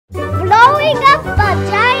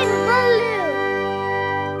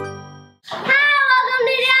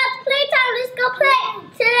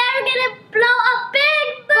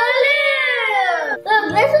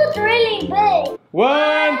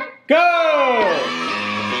1, go!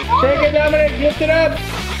 Shake it, Dominic. Lift it up.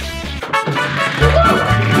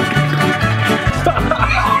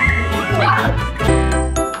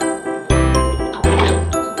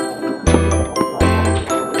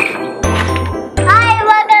 Hi,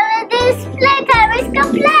 welcome to this playtime. Let's go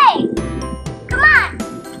play. Come on.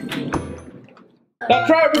 That's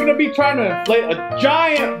right. We're gonna be trying to inflate a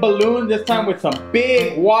giant balloon. This time with some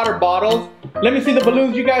big water bottles. Let me see the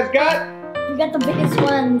balloons you guys got. You got the biggest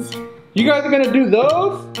ones. You guys are gonna do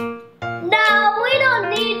those? No, we don't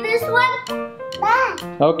need this one.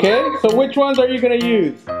 Okay, so which ones are you gonna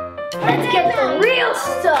use? Let's get the real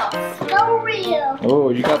stuff. So real. Oh,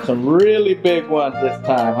 you got some really big ones this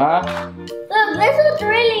time, huh? Look, this one's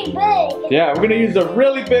really big. Yeah, we're gonna use a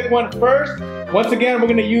really big one first. Once again, we're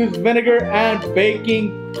gonna use vinegar and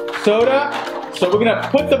baking soda. So we're gonna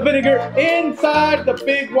put the vinegar inside the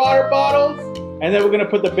big water bottles, and then we're gonna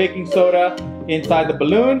put the baking soda inside the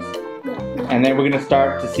balloons. And then we're gonna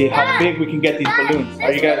start to see how big we can get these balloons.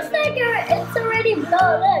 Are you guys? It's already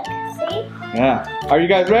blown. Look, see? Yeah. Are you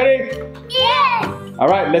guys ready? Yes. All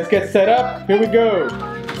right, let's get set up. Here we go.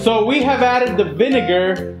 So we have added the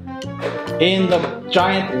vinegar in the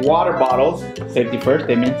giant water bottles. Safety first,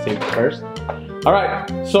 Damien. Safety first. All right.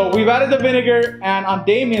 So we've added the vinegar, and on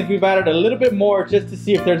Damien's we've added a little bit more just to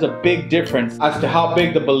see if there's a big difference as to how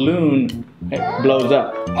big the balloon blows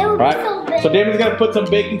up. It will Right? be so big. So Damien's gonna put some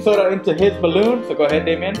baking soda into his balloon. So go ahead,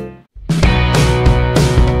 Damien.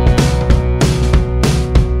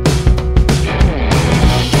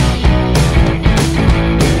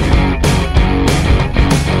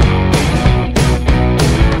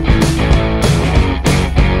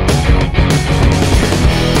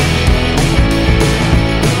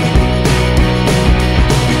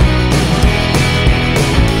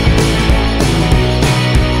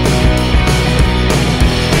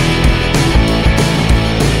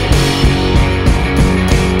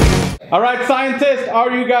 All right, scientists,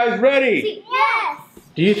 are you guys ready? Yes.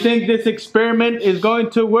 Do you think this experiment is going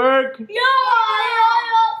to work? No.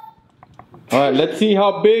 All right, let's see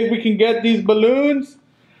how big we can get these balloons.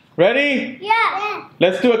 Ready? Yeah.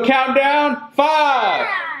 Let's do a countdown. 5,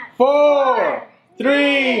 4,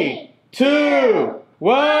 3, 2,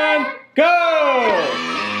 1, go!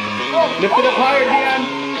 Lift it up higher, Dion.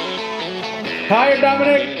 Higher,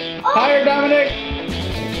 Dominic. Higher, Dominic.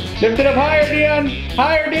 Lift it up higher, Dion.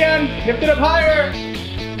 Higher, Dion. Lift it up higher.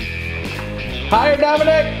 Higher,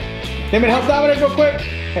 Dominic. Damien, help Dominic real quick.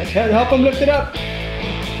 Help him lift it up.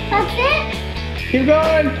 That's it? Keep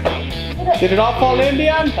going. Did it all fall in,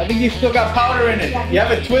 Dion? I think you still got powder in it. You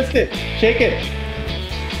have it twisted. Shake it.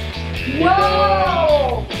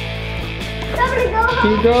 Whoa! Somebody go.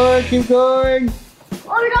 Keep going. Keep going.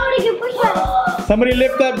 Oh, nobody can push that. Somebody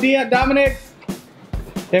lift up Dominic.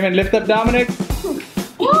 Damien, lift up Dominic.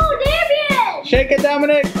 Oh, Damien! Shake it,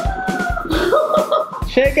 Dominic.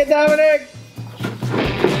 Shake it, Dominic.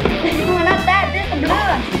 Not that, this is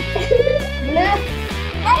blue. Blue.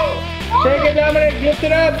 Shake it, Dominic. Lift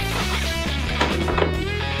it up.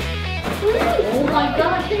 Oh my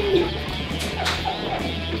God.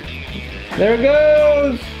 There it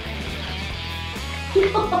goes.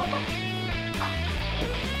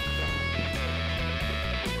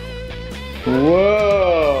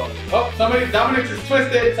 Whoa. Oh, Dominic's is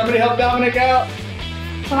twisted. Somebody help Dominic out.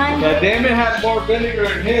 Come on. Yeah, Damien has more vinegar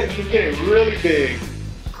in his. He's getting really big.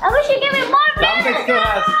 I wish you gave me more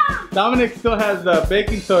Dominic still has the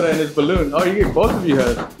baking soda in his balloon. Oh, both of you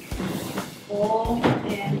have. Oh,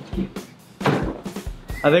 man.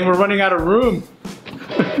 I think we're running out of room.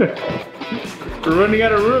 We're running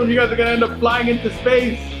out of room. You guys are gonna end up flying into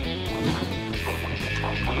space.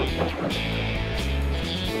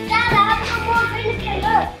 Dad, I have some more vinegar.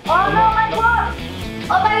 Look. Oh no, my God.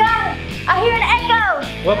 Oh my God. I hear an echo.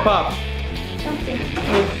 What pop? Something.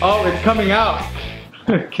 Oh, it's coming out.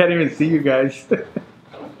 Can't even see you guys.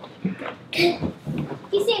 You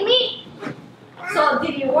see me? So,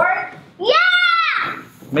 did it work? Yeah!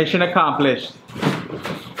 Mission accomplished.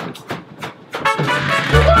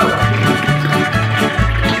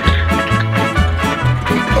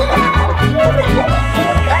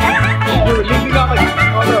 You're releasing all the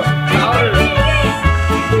powder.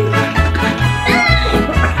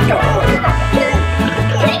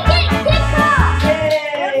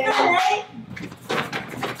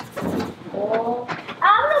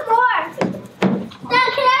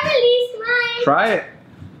 Try it.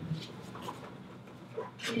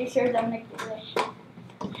 Pretty sure Dominic did it.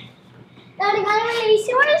 Daddy, can I release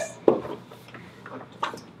yours?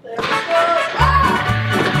 There we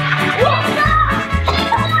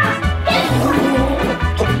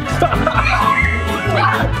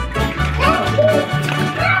go.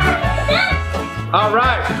 All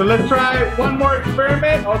right, so let's try one more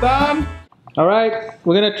experiment. Hold on. All right,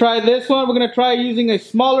 we're gonna try this one. We're gonna try using a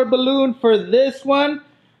smaller balloon for this one.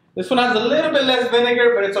 This one has a little bit less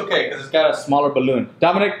vinegar, but it's okay because it's got a smaller balloon.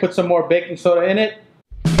 Dominic, put some more baking soda in it.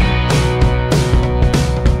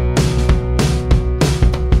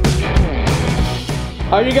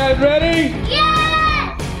 Are you guys ready?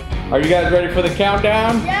 Yes! Are you guys ready for the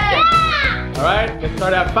countdown? Yeah! All right, let's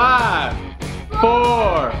start at 5,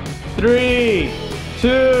 4, 3,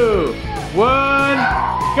 2, 1,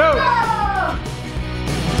 go!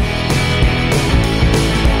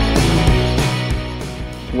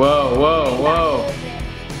 Whoa, whoa, whoa.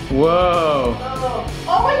 Whoa.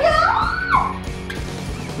 Oh my god!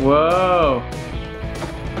 Whoa.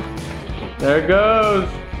 There it goes.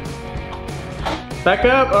 Back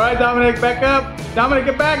up. All right, Dominic, back up. Dominic,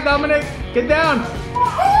 get back. Dominic, get down.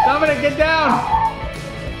 Dominic, get down.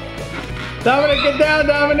 Dominic, get down,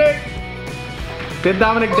 Dominic. Get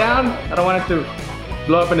Dominic down. I don't want it to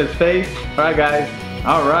blow up in his face. All right, guys.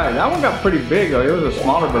 All right, that one got pretty big, though. It was a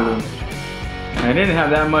smaller balloon. I didn't have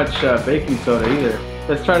that much baking soda either.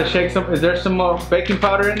 Let's try to shake some. Is there some more baking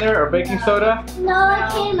powder in there or baking soda? No, it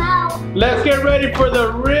came out. Let's get ready for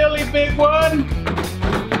the really big one.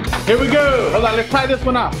 Here we go. Hold on, let's try this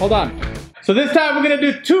one out. Hold on. So this time we're gonna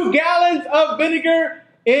do 2 gallons of vinegar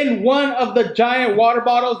in one of the giant water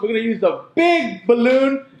bottles. We're gonna use the big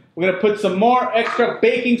balloon. We're gonna put some more extra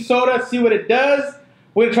baking soda, see what it does.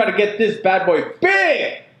 We're gonna try to get this bad boy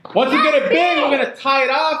big. Once we get it big, we're gonna tie it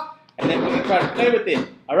off and then we're gonna try to play with it.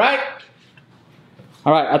 All right?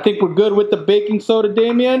 All right, I think we're good with the baking soda,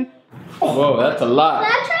 Damien. Whoa, that's a lot.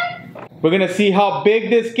 We're gonna see how big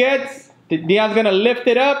this gets. Dion's gonna lift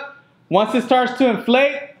it up. Once it starts to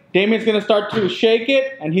inflate, Damien's gonna start to shake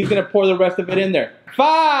it and he's gonna pour the rest of it in there.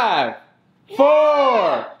 5,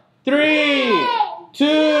 4, 3,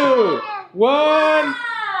 2, 1,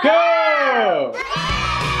 go!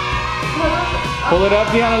 Pull it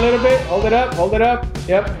up, Dion, a little bit. Hold it up, hold it up.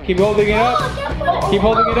 Yep, keep holding it up. Keep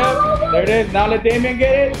holding it up. There it is. Now let Damien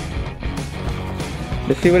get it.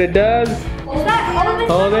 Let's see what it does. Hold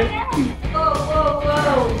Hold it. Whoa, whoa,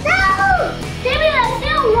 whoa. No! Damien, there's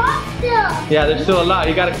still a lot still. Yeah, there's still a lot.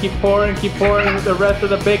 You gotta keep pouring with the rest of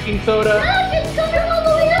the baking soda. Look, it's coming all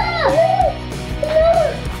the way up.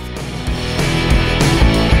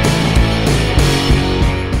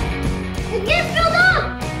 It's getting filled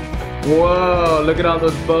up. Whoa, look at all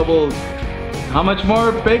those bubbles. How much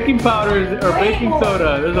more baking powder or baking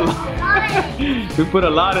soda? There's a lot. We put a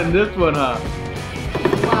lot in this one, huh?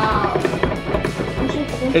 Wow.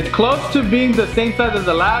 It's close to being the same size as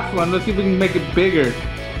the last one. Let's see if we can make it bigger.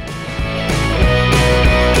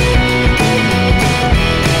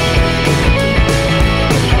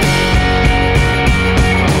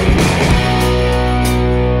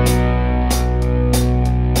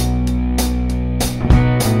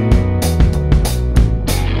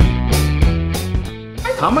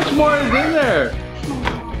 How much more is in there?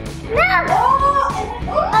 No!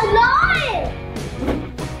 A lot!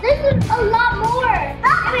 This is a lot more. I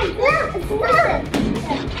mean, look, it's good.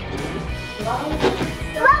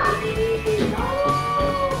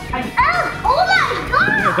 Oh my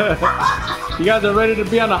god! You guys are ready to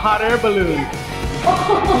be on a hot air balloon.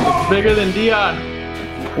 It's bigger than Dion.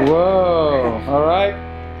 Whoa, all right.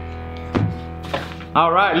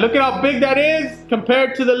 All right, look at how big that is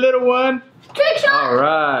compared to the little one. Trick shot! All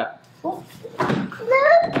right. Oh! Thank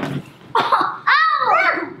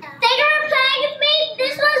you for playing with me.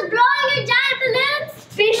 This was blowing your giant balloons.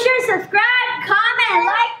 Be sure to subscribe.